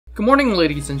Good morning,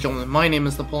 ladies and gentlemen, my name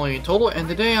is Napoleon Total, and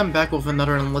today I'm back with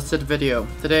another Enlisted video.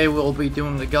 Today we'll be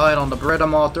doing a guide on the Breda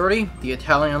Mod 30, the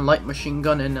Italian light machine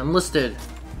gun in Enlisted,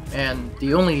 and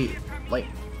the only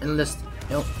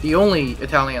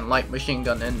Italian light machine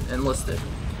gun in Enlisted.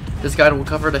 This guide will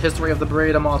cover the history of the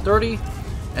Breda Mod 30,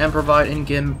 and provide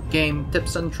in-game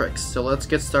tips and tricks. So let's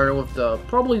get started with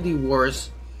probably the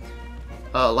worst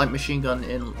light machine gun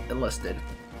in Enlisted.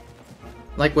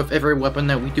 Like with every weapon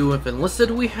that we do with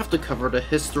Enlisted, we have to cover the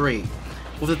history.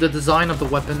 With the design of the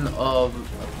weapon of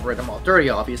Breda Mod 30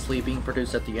 obviously being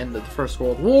produced at the end of the First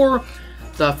World War,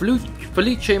 the Felice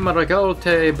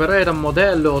Maragalte Breda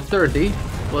Modello 30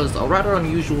 was rather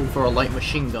unusual for a light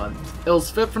machine gun. It was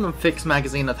fit from a fixed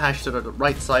magazine attached to the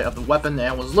right side of the weapon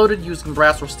and was loaded using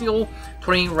brass or steel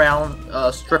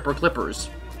 20-round stripper clippers.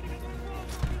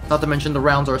 Not to mention the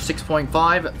rounds are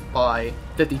 6.5 by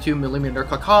 52mm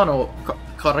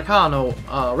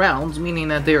Carcano rounds, meaning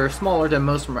that they are smaller than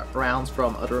most rounds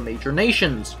from other major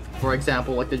nations. For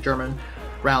example, like the German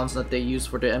rounds that they use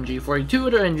for the MG42 or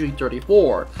the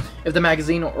MG34. If the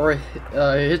magazine or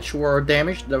hitch were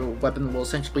damaged, the weapon will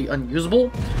essentially be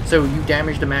unusable. So you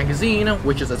damage the magazine,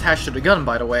 which is attached to the gun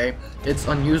by the way, it's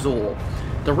unusable.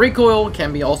 The recoil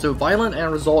can be also violent and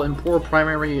result in poor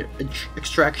primary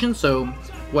extraction, so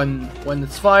when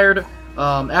it's fired,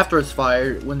 after it's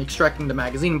fired, when extracting the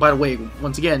magazine, by the way,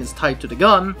 once again, is tied to the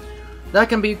gun, that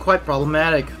can be quite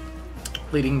problematic,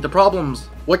 leading to problems.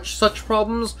 Which such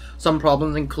problems? Some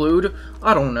problems include,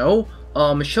 I don't know,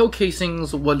 shell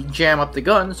casings would jam up the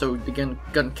gun, so the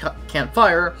gun can't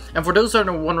fire. And for those that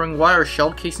are wondering why are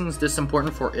shell casings this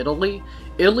important for Italy,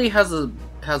 Italy has a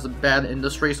bad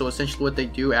industry, so essentially what they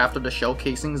do after the shell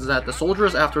casings is that the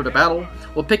soldiers after the battle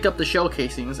will pick up the shell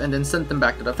casings and then send them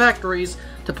back to the factories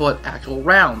to put actual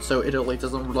rounds, so Italy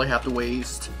doesn't really have to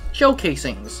waste shell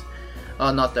casings.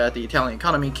 Not that the Italian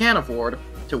economy can afford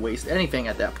to waste anything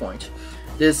at that point.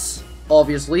 This,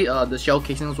 obviously, the shell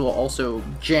casings will also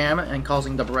jam and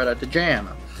causing the Breda to jam.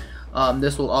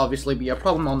 This will obviously be a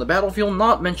problem on the battlefield,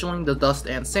 not mentioning the dust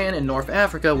and sand in North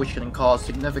Africa, which can cause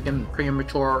significant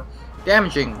premature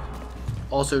damaging.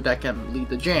 Also, that can lead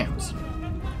to jams.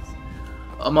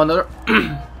 Another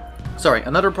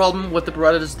problem with the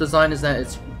Breda's design is that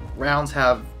its rounds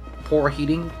have poor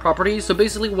heating properties. So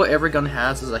basically, what every gun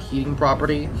has is a heating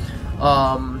property.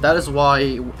 That is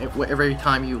why every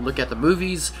time you look at the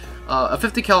movies, a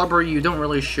 50 caliber you don't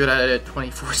really shoot at it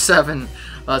 24/7.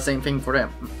 Same thing for the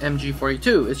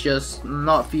MG42. It's just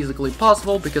not feasibly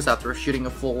possible because after shooting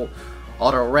a full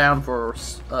auto round for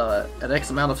an X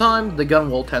amount of time, the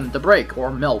gun will tend to break or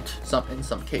melt in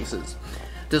some cases.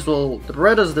 The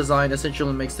Breda's design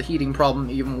essentially makes the heating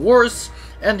problem even worse,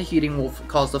 and the heating will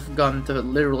cause the gun to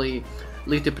literally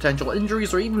lead to potential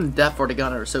injuries or even death for the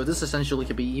gunner, so this essentially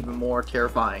could be even more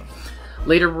terrifying.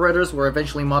 Later Bredas were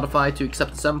eventually modified to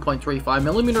accept the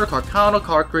 7.35mm Carcano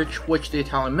cartridge, which the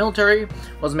Italian military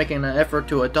was making an effort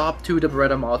to adopt to the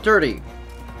Breda Mod 30.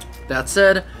 That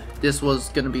said, this was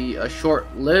going to be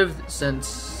short-lived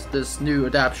since this new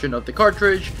adaptation of the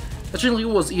cartridge essentially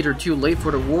was either too late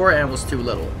for the war and was too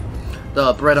little.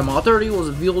 The Breda Mod 30 was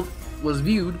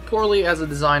viewed poorly as a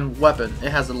design weapon. It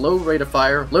has a low rate of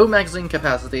fire, low magazine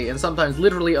capacity, and sometimes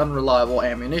literally unreliable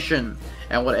ammunition.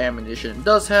 And what ammunition it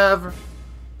does have,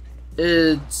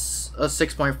 it's a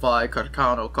 6.5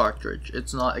 Carcano cartridge.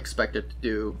 It's not expected to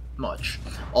do much,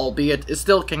 albeit it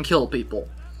still can kill people.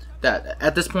 That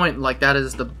at this point, that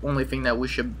is the only thing that we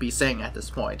should be saying at this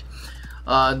point.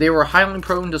 They were highly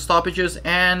prone to stoppages,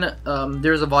 and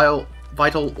there's a vital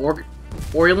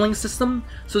oiling system.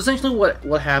 So essentially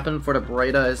what happened for the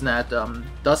Breda is that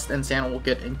dust and sand will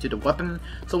get into the weapon.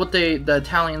 So what the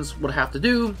Italians would have to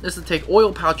do is to take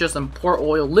oil pouches and pour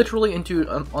oil literally into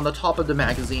on the top of the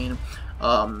magazine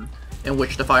in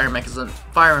which the firing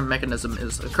mechanism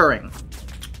is occurring.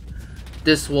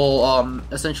 This will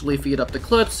essentially feed up the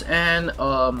clips and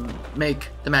make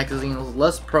the magazines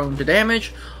less prone to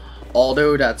damage.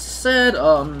 Although that said,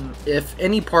 if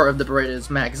any part of the Breda's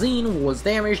magazine was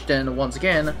damaged, then once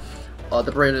again,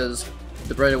 the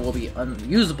Breda will be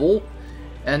unusable,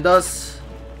 and thus,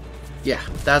 yeah,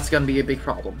 that's gonna be a big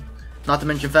problem. Not to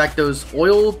mention the fact those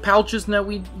oil pouches that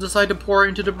we decide to pour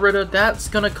into the Breda, that's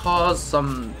gonna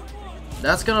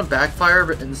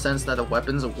backfire in the sense that the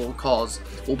weapons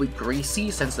will be greasy,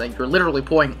 since that you're literally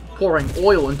pouring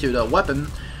oil into the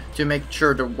weapon to make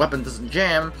sure the weapon doesn't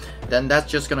jam. Then that's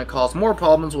just going to cause more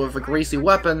problems with a greasy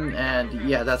weapon, and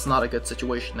yeah, that's not a good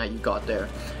situation that you got there.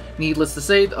 Needless to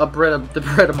say, the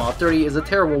Breda Mod 30 is a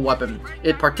terrible weapon.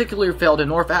 It particularly failed in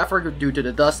North Africa due to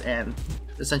the dust and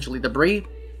essentially debris,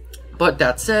 But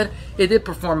that said, it did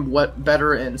perform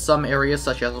better in some areas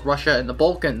such as Russia and the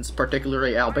Balkans,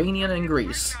 particularly Albania and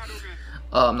Greece.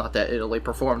 Not that Italy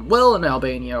performed well in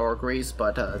Albania or Greece,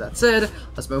 but that said,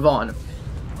 let's move on.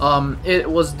 It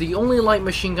was the only light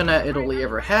machine gun that Italy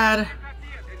ever had,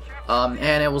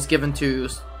 and it was given to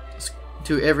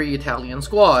every Italian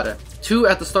squad. 2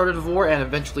 at the start of the war, and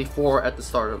eventually 4 at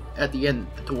the end,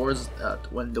 towards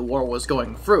when the war was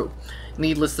going through.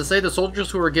 Needless to say, the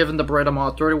soldiers who were given the Breda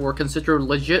Mod 30 were considered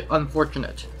legit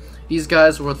unfortunate. These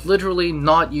guys would literally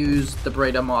not use the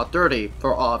Breda Mod 30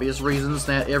 for obvious reasons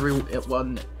that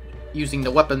everyone using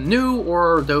the weapon knew,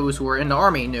 or those who were in the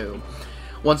army knew.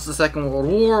 Once the Second World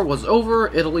War was over,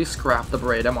 Italy scrapped the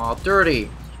Breda Mod 30.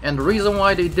 And the reason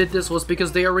why they did this was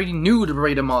because they already knew the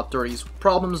Breda Mod 30's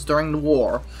problems during the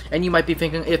war. And you might be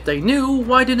thinking, if they knew,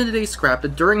 why didn't they scrap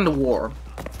it during the war?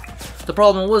 The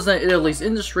problem was that Italy's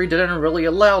industry didn't really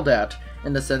allow that,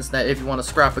 in the sense that if you want to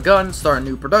scrap a gun, start a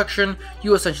new production,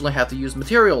 you essentially have to use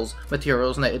materials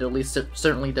that Italy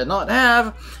certainly did not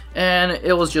have, and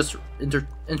it was just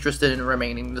interested in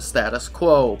remaining the status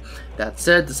quo. That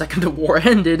said, the second the war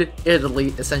ended,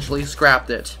 Italy essentially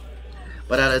scrapped it.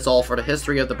 But that is all for the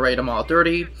history of the Breda Mod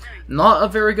 30. Not a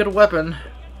very good weapon,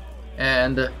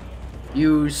 and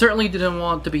you certainly didn't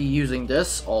want to be using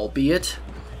this, albeit,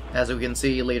 as we can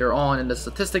see later on in the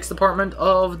statistics department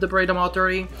of the Breda Mod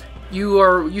 30,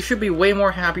 you should be way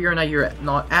more happier that you're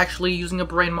not actually using a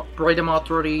Breda Mod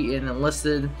 30 in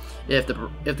Enlisted if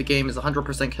the game is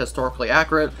 100% historically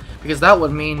accurate, because that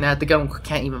would mean that the gun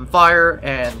can't even fire,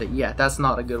 and yeah, that's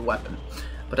not a good weapon.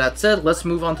 But that said, let's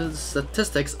move on to the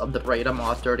statistics of the Breda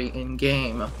Mod 30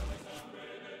 in-game.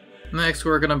 Next,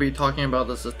 we're going to be talking about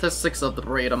the statistics of the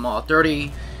Breda Mod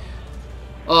 30.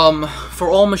 For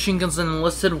all machine guns in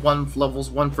Enlisted, levels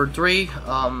 1 through 3,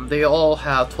 they all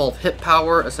have 12 hit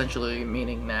power, essentially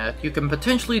meaning that you can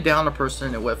potentially down a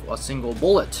person with a single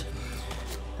bullet.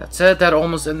 That said, that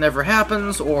almost never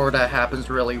happens, or that happens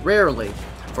really rarely.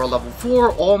 For level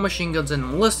 4, all machine guns in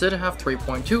Enlisted have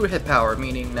 3.2 hit power,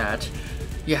 meaning that,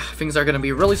 yeah, things are going to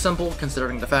be really simple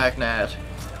considering the fact that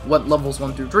levels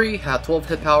 1 through 3 have 12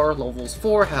 hit power, levels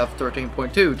 4 have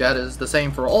 13.2. That is the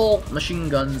same for all machine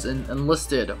guns in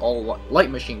Enlisted, all light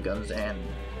machine guns, and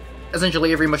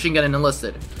essentially every machine gun in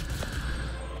Enlisted.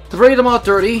 The Breda Mod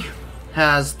 30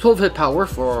 has 12 hit power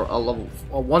for a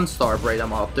 1-star Breda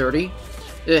Mod 30.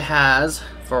 It has,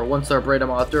 for a 1-star Breda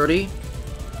Mod 30,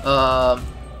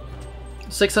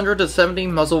 600 to 70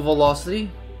 muzzle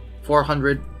velocity,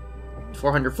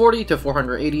 440 to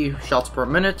 480 shots per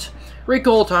minute,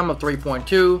 recoil time of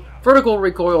 3.2, vertical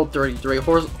recoil 33,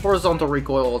 horizontal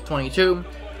recoil of 22,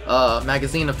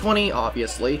 magazine of 20,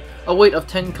 obviously, a weight of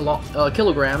 10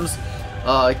 kilograms,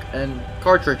 and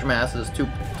cartridge mass is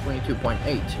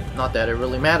 22.8. Not that it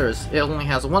really matters. It only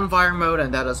has one fire mode,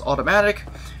 and that is automatic,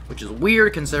 which is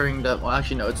weird considering that, well,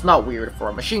 actually no, it's not weird for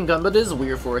a machine gun, but it is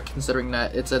weird for it considering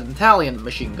that it's an Italian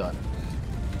machine gun.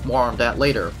 More on that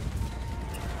later.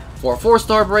 For a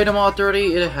 4-star Breda Mod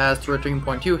 30, it has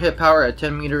 13.2 hit power at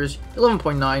 10 meters,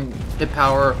 11.9 hit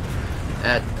power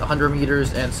at 100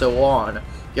 meters, and so on.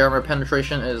 The armor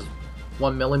penetration is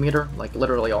 1 millimeter, like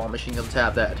literally all machine guns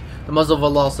have that. The muzzle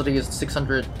velocity is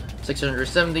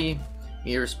 670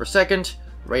 meters per second.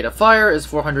 Rate of fire is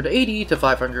 480 to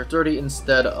 530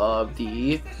 instead of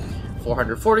the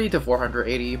 440 to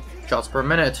 480 shots per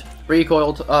minute.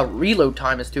 Reload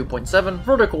time is 2.7.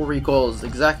 Vertical recoil is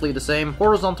exactly the same.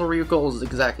 Horizontal recoil is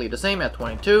exactly the same at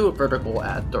 22. Vertical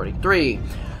at 33.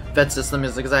 Vet system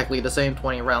is exactly the same.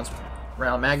 20 round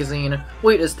magazine.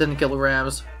 Weight is 10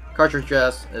 kilograms. Cartridge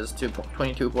mass is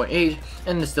 22.8,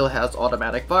 and it still has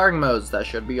automatic firing modes. That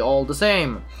should be all the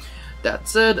same. That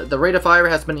said, the rate of fire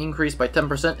has been increased by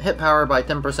 10%, hit power by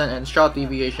 10%, and shot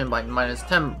deviation by minus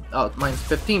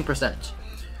 15%.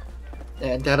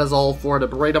 And that is all for the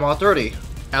Breda Mod 30,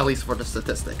 at least for the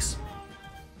statistics.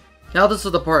 Now this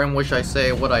is the part in which I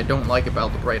say what I don't like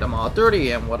about the Breda Mod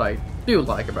 30 and what I do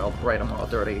like about the Breda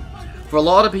Mod 30. For a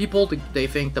lot of people, they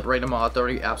think the Breda Mod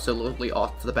 30 absolutely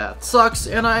off the bat sucks,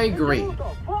 and I agree,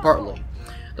 partly.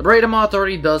 The Breda Mod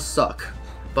 30 does suck.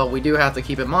 But we do have to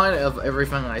keep in mind of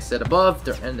everything I said above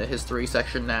in the history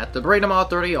section that the Breda Mod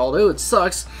 30, although it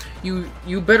sucks, you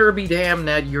better be damned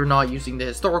that you're not using the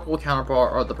historical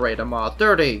counterpart of the Breda Mod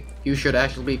 30. You should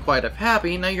actually be quite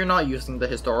happy that you're not using the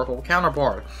historical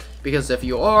counterpart, because if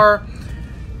you are,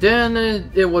 then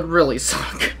it would really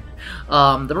suck.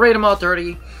 The Breda Mod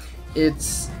 30,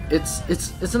 it's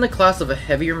in the class of a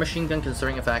heavier machine gun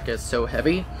considering the fact that it's so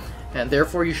heavy. And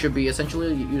therefore you should be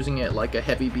essentially using it like a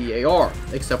heavy BAR,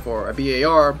 except for a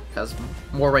BAR has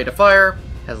more rate of fire,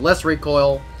 has less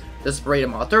recoil, This Breda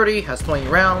Mod 30 has 20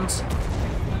 rounds.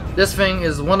 This thing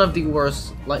is one of the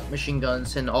worst light machine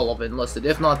guns in all of Enlisted,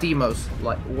 if not the most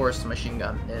worst machine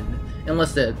gun in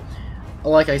Enlisted.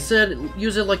 Like I said,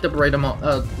 use it like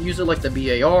the use it like the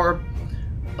BAR.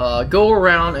 Go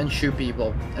around and shoot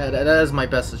people. That is my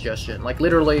best suggestion. Like,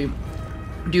 literally,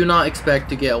 do not expect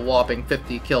to get a whopping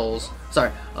 50 kills.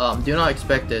 Sorry, do not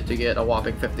expect it to get a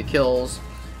whopping 50 kills.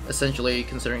 Essentially,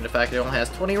 considering the fact that it only has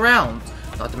 20 rounds.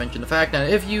 Not to mention the fact that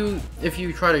if you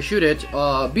try to shoot it,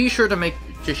 be sure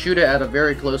to shoot it at a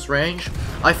very close range.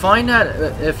 I find that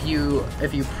if you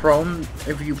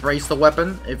brace the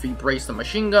weapon, if you brace the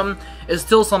machine gun, it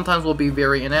still sometimes will be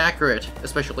very inaccurate,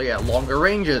 especially at longer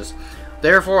ranges.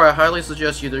 Therefore, I highly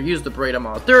suggest you to use the Breda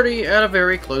Mod 30 at a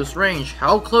very close range.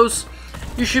 How close?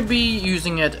 You should be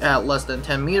using it at less than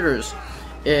 10 meters.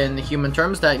 In human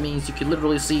terms, that means you can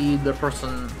literally see the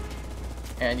person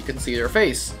and you can see their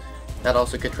face. That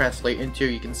also could translate into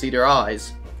you can see their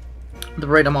eyes. The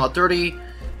Breda Mod 30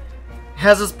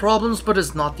 has its problems, but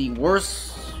it's not the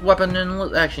worst weapon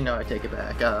in actually, no, I take it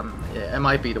back. Yeah, it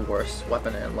might be the worst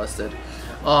weapon in Enlisted.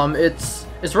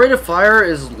 Its rate of fire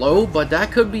is low, but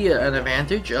that could be an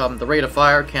advantage. The rate of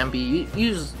fire can be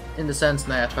used in the sense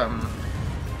that,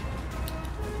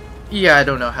 yeah, I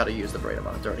don't know how to use the Breda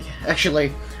Mod 30.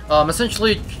 Actually,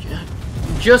 essentially,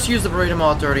 just use the Breda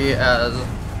Mod 30 as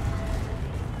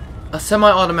a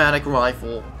semi-automatic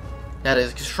rifle that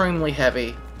is extremely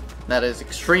heavy, that is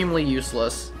extremely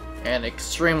useless, and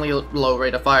extremely low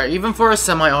rate of fire, even for a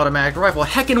semi-automatic rifle.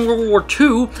 Heck, in World War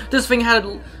II, this thing had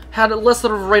less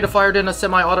of a rate of fire than a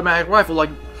semi-automatic rifle. Like,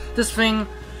 this thing,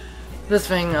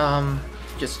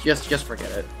 just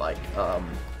forget it. Like,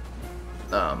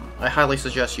 I highly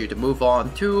suggest you to move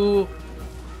on to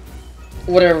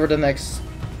whatever the next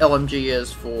LMG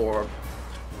is for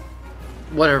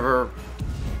whatever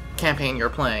campaign you're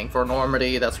playing. For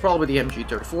Normandy, that's probably the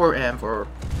MG34, and for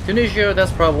Tunisia,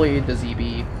 that's probably the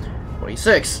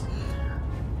ZB-26.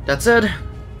 That said,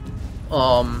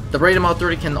 the Breda Mod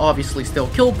 30 can obviously still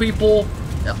kill people,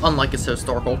 unlike its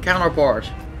historical counterpart.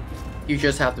 You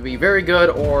just have to be very good,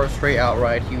 or straight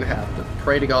outright, you have to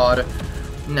pray to God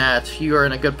that you are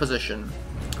in a good position.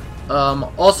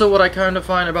 Also, what I kind of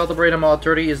find about the Breda Mod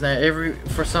 30 is that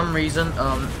for some reason,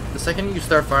 the second you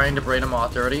start firing the Breda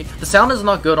Mod 30, the sound is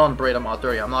not good on Breda Mod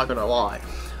 30, I'm not gonna lie.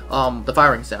 The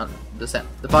firing sound is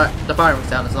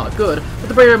not good, but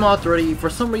the Breda Mod 30, for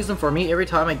some reason for me, every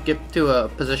time I get to a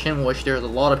position in which there's a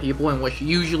lot of people, in which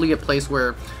usually a place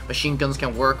where machine guns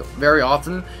can work very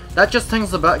often, that just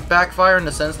tends to backfire in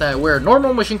the sense that where a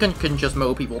normal machine gun can just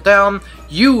mow people down,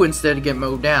 you instead get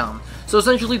mowed down. So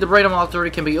essentially, the Breda Mod 30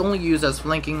 can be only used as a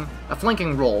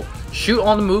flanking role. Shoot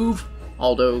on the move,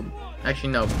 although,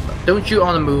 actually no, don't shoot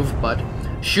on the move, but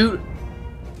shoot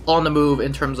on the move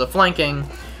in terms of flanking.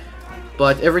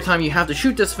 But every time you have to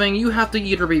shoot this thing, you have to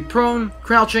either be prone,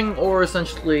 crouching, or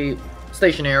essentially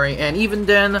stationary, and even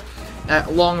then,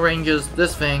 at long ranges,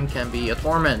 this thing can be a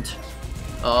torment.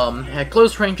 At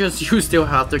close ranges, you still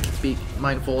have to be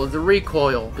mindful of the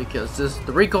recoil, because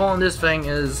the recoil on this thing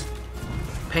is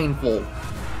painful.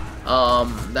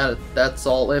 That's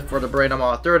all it for the Breda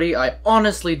Mod 30. I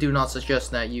honestly do not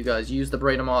suggest that you guys use the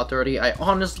Breda Mod 30. I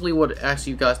honestly would ask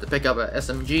you guys to pick up an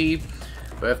SMG,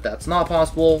 but if that's not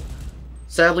possible,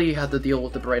 sadly you have to deal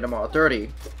with the Breda Mod 30.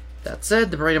 That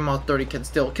said, the Breda Mod 30 can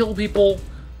still kill people,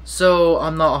 so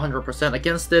I'm not 100%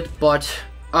 against it, but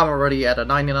I'm already at a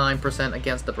 99%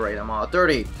 against the Breda Mod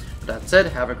 30. But that said,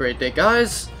 have a great day,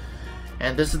 guys,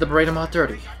 and this is the Breda Mod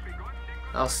 30.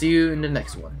 I'll see you in the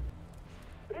next one.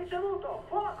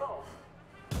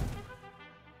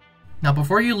 Now,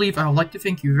 before you leave, I would like to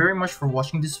thank you very much for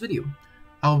watching this video.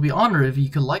 I would be honored if you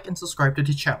could like and subscribe to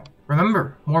the channel.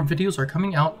 Remember, more videos are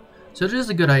coming out, so it is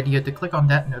a good idea to click on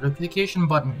that notification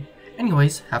button.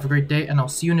 Anyways, have a great day, and I'll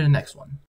see you in the next one.